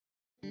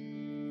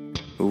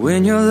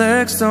When your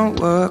legs don't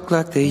work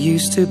like they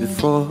used to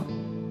before,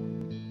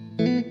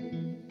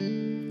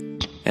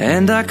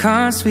 and I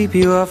can't sweep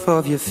you off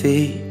of your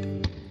feet,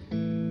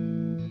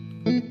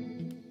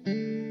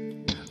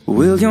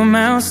 will your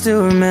mouth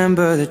still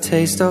remember the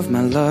taste of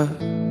my love?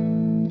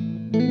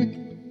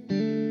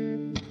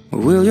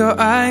 Will your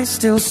eyes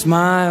still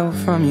smile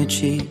from your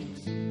cheeks?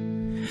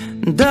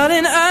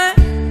 Darling, I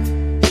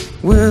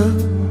will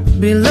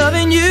be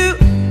loving you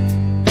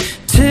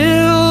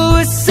till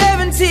we're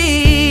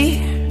 70.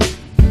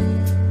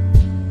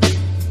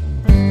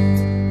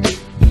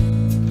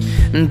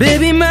 And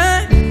baby,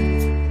 my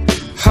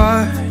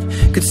heart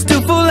could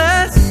still fall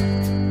as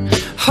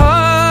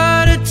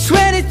hard at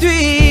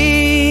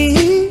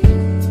 23.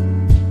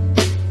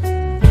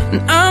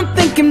 And I'm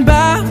thinking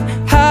about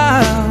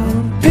how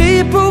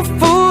people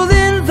fall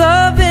in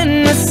love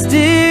in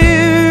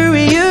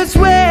mysterious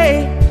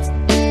ways.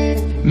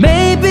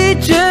 Maybe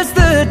just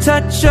the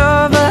touch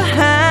of a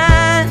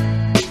hand.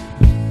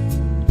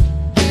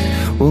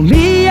 Well,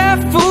 me, I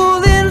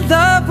fall in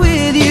love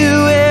with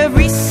you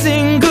every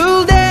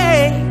single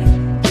day.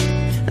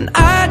 And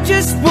I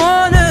just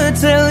wanna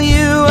tell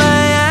you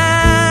I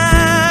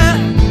am.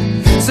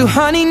 So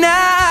honey,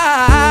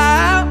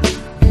 now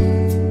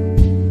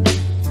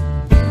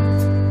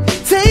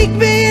take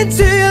me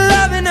into your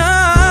loving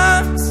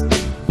arms.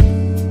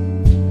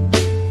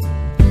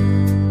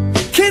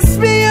 Kiss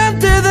me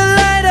under the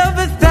light of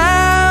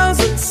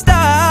 1,000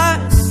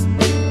 stars.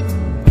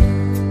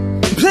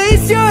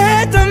 Place your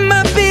head on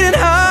my beating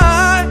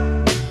heart.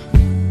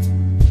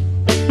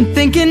 I'm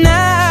thinking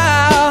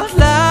out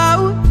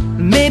loud,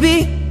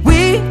 maybe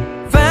we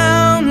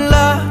found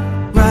love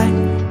right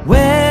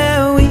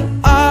where we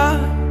are.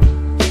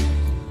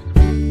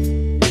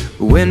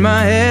 When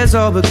my hair's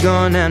all but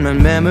gone and my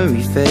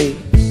memory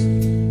fades,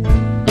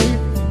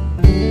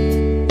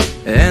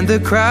 and the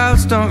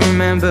crowds don't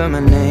remember my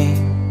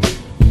name,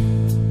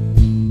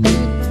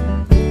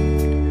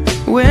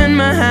 when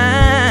my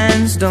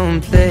hands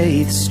don't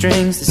play the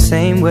strings the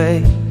same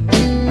way,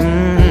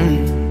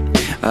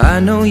 I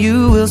know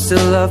you will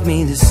still love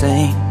me the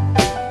same.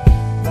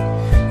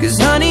 'Cause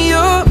honey,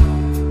 your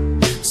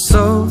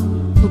soul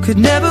could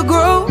never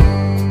grow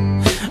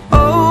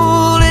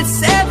old,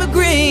 it's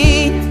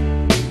evergreen.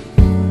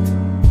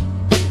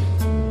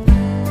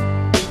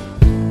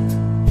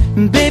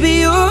 Baby,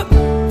 your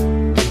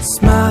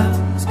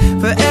smile's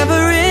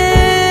forever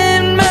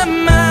in my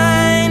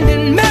mind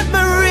and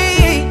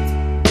memory.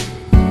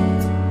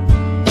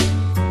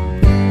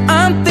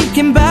 I'm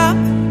thinking about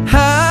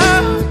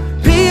how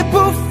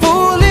people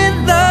fall in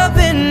love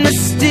in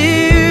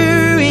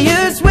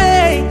mysterious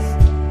ways.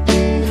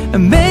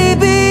 And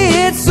maybe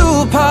it's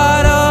all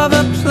part of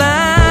a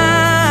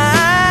plan.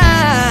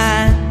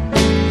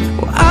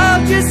 Well,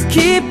 I'll just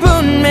keep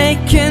on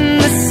making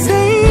the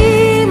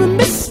same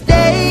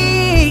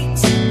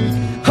mistakes,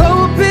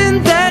 hoping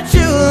that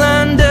you'll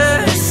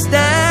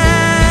understand.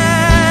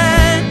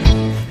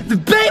 But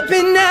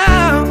baby,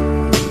 now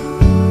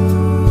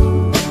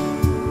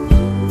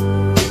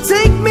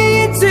take me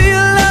into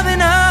your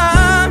loving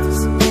arms.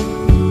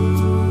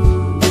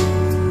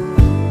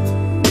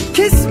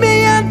 Kiss me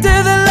under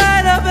the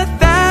light of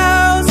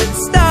 1,000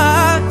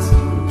 stars.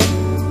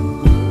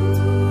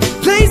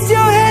 Place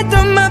your head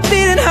on my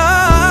beating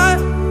heart.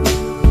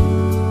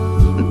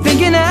 I'm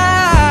thinking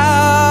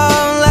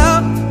out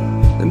loud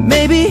that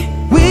maybe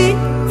we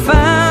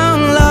found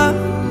love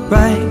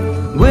right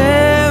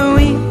where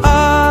we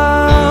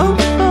are.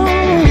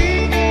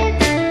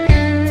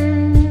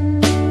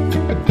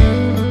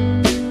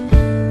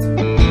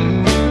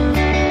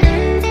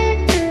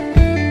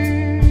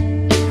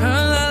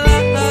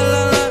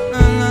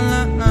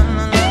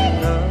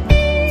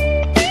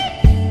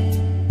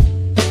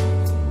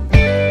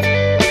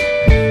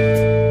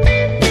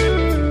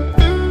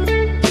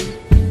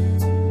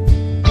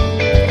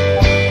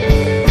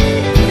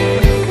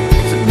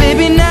 So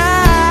baby,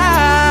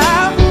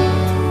 now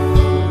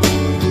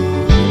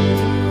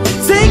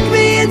take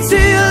me into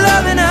your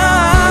loving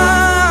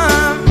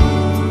arms.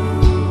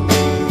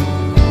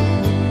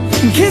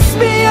 Kiss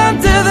me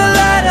under the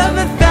light of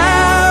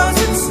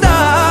 1,000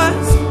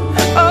 stars.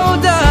 Oh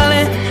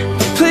darling,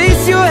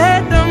 place your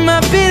head on my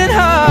beating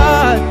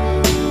heart.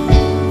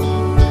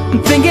 I'm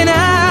thinking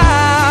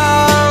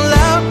out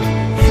loud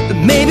that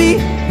maybe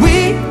we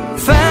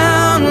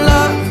found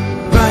love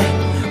right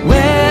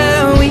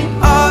where we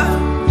are.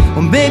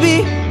 Well, maybe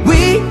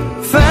we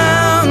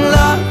found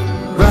love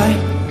right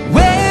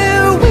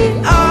where we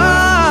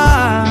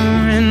are.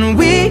 And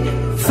we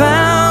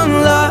found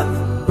love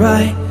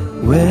right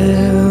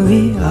where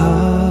we are.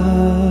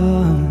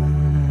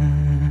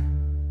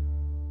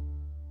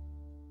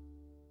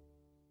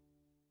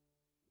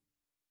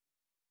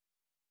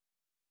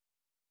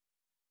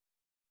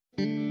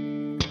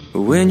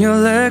 When your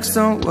legs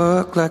don't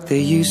work like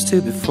they used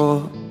to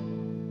before,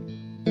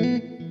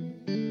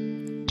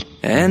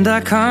 and I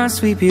can't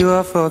sweep you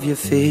off of your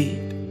feet,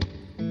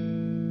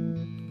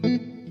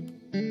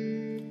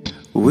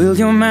 will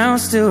your mouth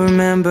still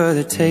remember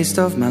the taste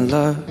of my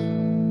love?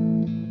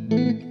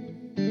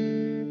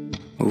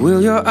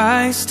 Will your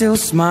eyes still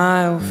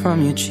smile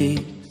from your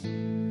cheeks?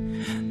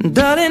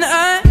 Darling,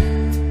 I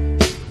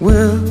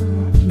will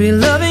be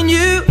loving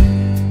you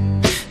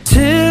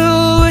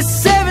till we're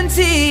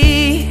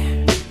 70.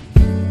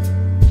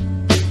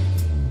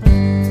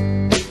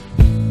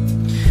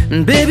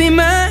 And baby,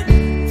 my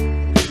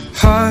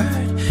heart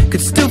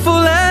could still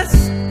fall as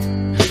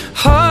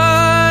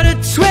hard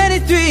at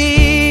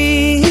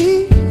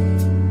 23.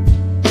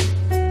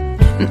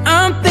 And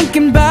I'm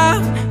thinking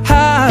about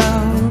how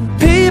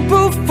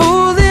people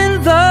fall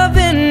in love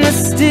in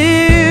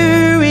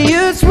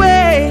mysterious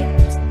ways.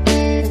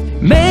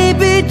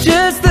 Maybe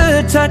just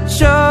the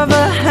touch of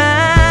a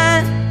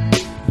hand.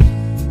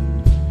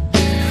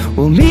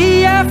 Well,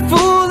 me, I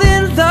fall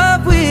in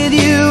love with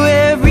you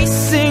every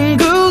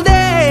single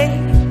day,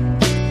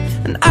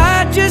 and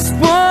I just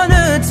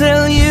wanna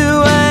tell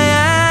you I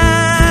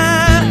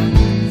am.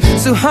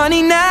 So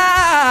honey,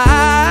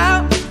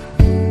 now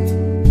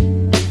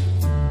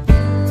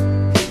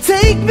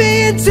take me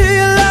into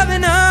your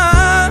loving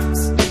arms.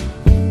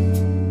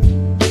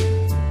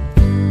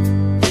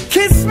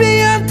 Kiss me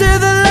under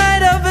the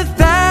light of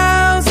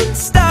 1,000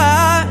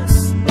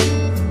 stars.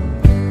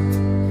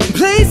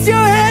 Place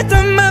your head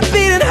on my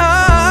beating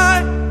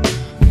heart.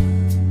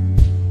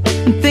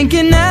 I'm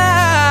thinking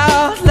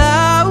out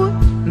loud,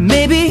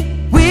 maybe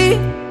we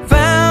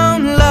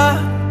found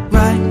love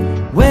right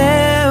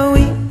where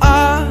we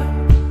are.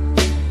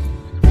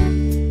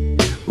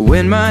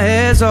 When my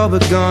hair's all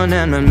but gone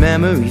and my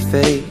memory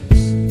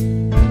fades,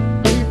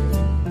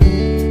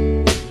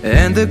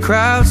 and the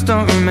crowds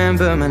don't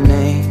remember my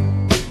name,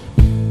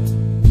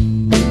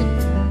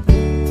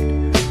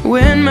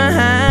 when my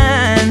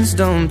hands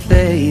don't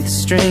play the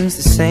strings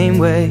the same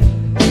way,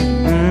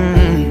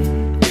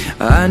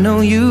 I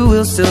know you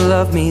will still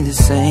love me the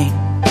same.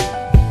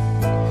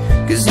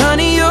 'Cause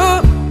honey,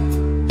 your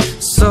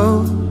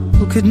soul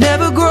could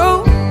never grow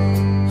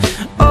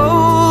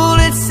old,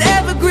 it's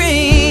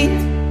evergreen.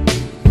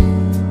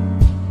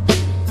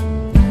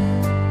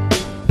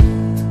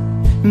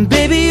 And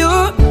baby,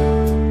 your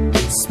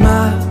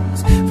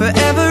smile's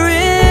forever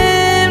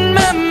in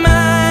my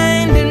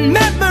mind and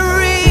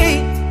memory.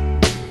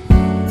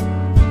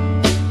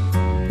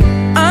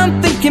 I'm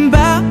thinking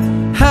about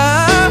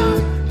how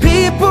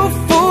people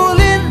fall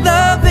in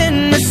love in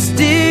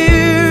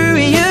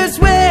mysterious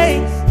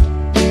ways,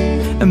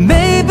 and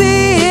maybe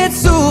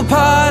it's all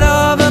part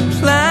of a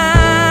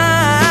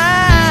plan.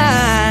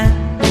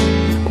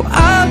 Well,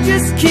 I'll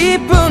just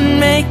keep on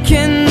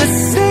making the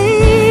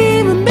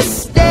same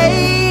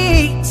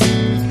mistakes,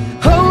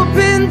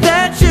 hoping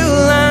that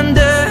you'll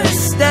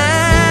understand.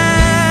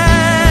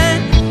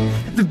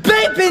 But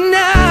baby,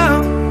 now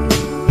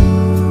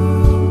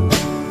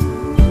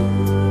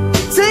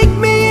take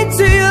me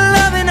into your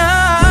loving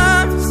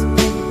arms.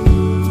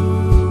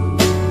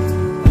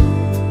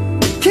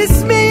 Kiss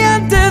me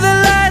under the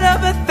light of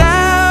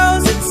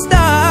 1,000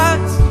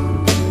 stars.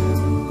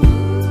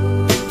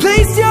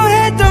 Place your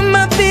head on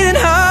my beating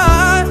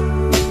heart.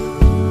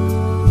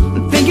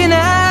 I'm thinking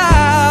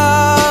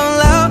out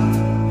loud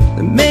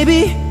that maybe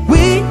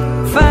we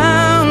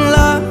found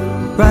love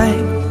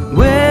right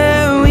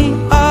where we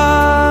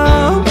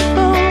are.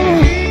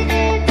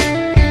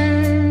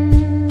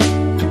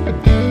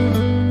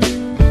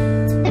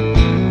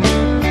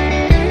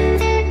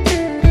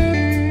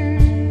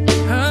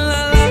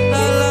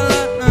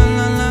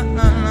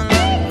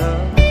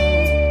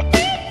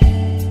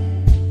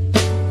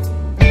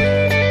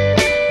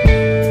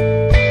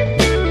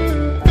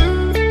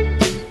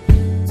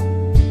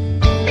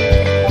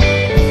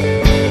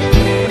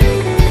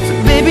 So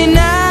baby,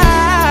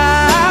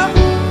 now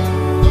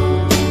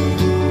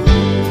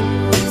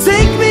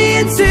take me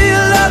into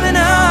your loving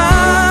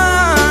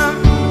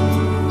arms.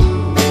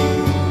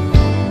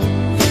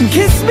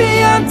 Kiss me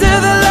under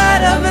the